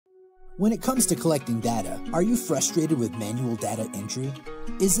When it comes to collecting data, are you frustrated with manual data entry?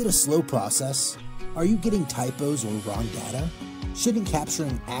 Is it a slow process? Are you getting typos or wrong data? Shouldn't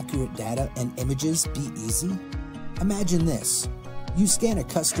capturing accurate data and images be easy? Imagine this. You scan a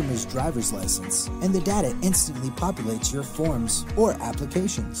customer's driver's license, and the data instantly populates your forms or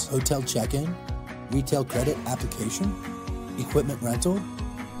applications. Hotel check-in, retail credit application, equipment rental.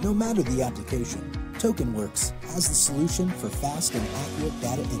 No matter the application, TokenWorks has the solution for fast and accurate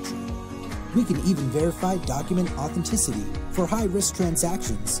data entry. We can even verify document authenticity for high-risk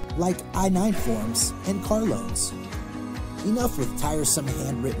transactions like I-9 forms and car loans. Enough with tiresome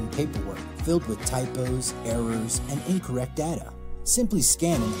handwritten paperwork filled with typos, errors, and incorrect data. Simply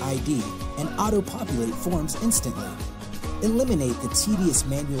scan an ID and auto-populate forms instantly. Eliminate the tedious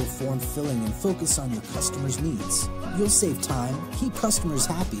manual form filling and focus on your customers' needs. You'll save time, keep customers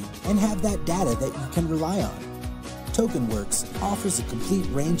happy, and have that data that you can rely on. TokenWorks offers a complete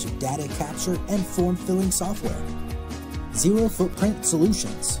range of data capture and form filling software. Zero footprint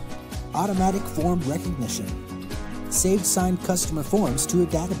solutions, automatic form recognition, saved signed customer forms to a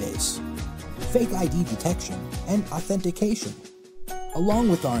database, fake ID detection, and authentication. Along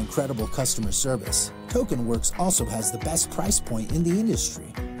with our incredible customer service, TokenWorks also has the best price point in the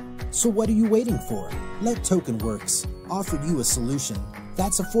industry. So what are you waiting for? Let TokenWorks offer you a solution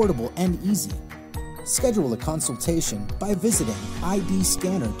that's affordable and easy. Schedule a consultation by visiting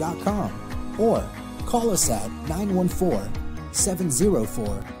IDScanner.com or call us at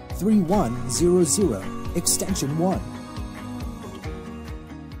 914-704-3100, extension 1.